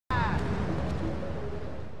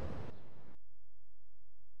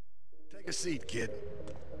Take a seat, kid.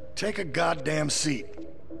 Take a goddamn seat.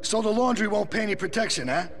 So the laundry won't pay any protection,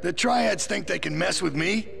 huh? The triads think they can mess with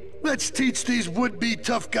me? Let's teach these would-be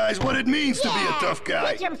tough guys what it means to be a tough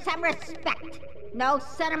guy. Teach him some respect. No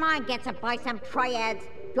son of mine gets it by some triads.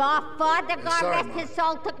 Your father, God rest his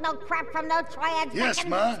soul, took no crap from no triads back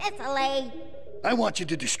in Sicily. I want you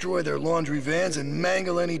to destroy their laundry vans and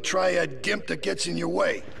mangle any triad gimp that gets in your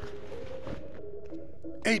way.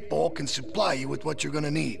 8-Ball can supply you with what you're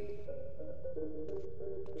gonna need.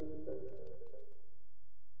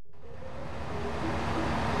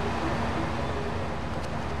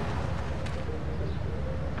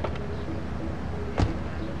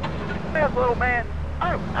 Yes, little man,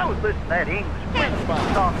 I was listening to that English French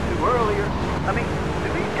talking to earlier. I mean,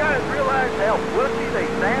 do these guys realize how wussy they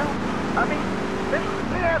sound? I mean,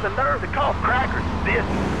 they have the nerve to call crackers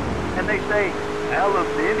biscuits, and they say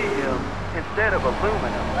aluminium instead of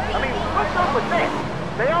aluminum. I mean, what's up with that?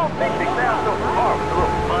 They all think they sound so smart with a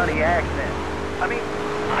little funny accent. I mean,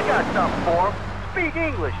 I got something for them. Speak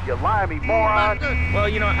English, you limey moron. Well,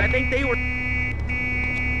 you know, I think they were...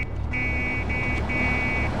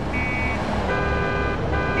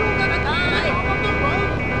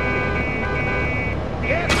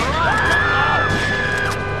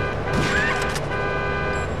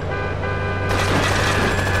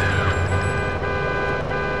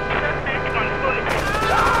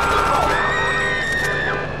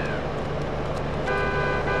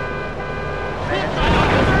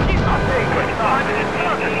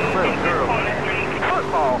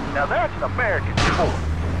 Now that's an American sport.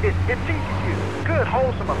 It teaches you good,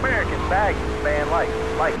 wholesome American values, man, like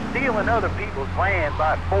stealing other people's land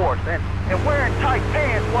by force and wearing tight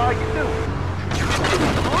pants while you do it.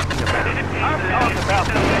 I'm talking about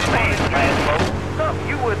these fans, Rambo. Something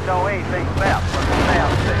you wouldn't know anything about from the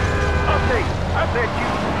sound of it. I'll tell you, I bet you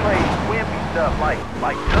can play wimpy stuff like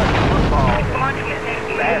touch football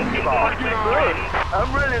and basketball. Look,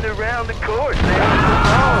 I'm running around the court there with the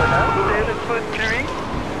ball and I'm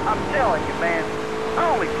 7'3". I'm telling you, man, I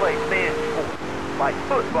only play men's sports, like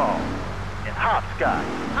football and hopscotch.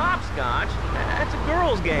 Hopscotch? That's a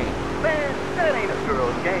girl's game. Man, that ain't a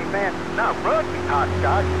girl's game, man. Not rugby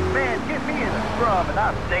hopscotch. Man, get me in a scrum and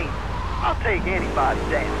I'm dangerous. I'll take anybody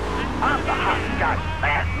down. I'm the hopscotch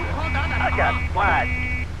master. I got flies.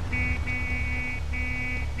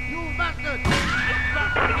 You bastard!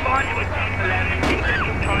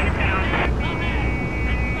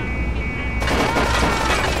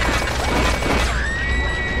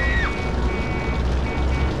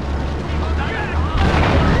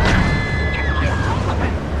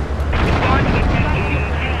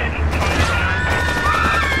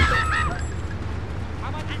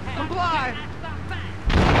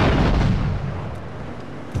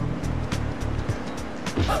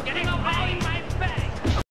 Getting away!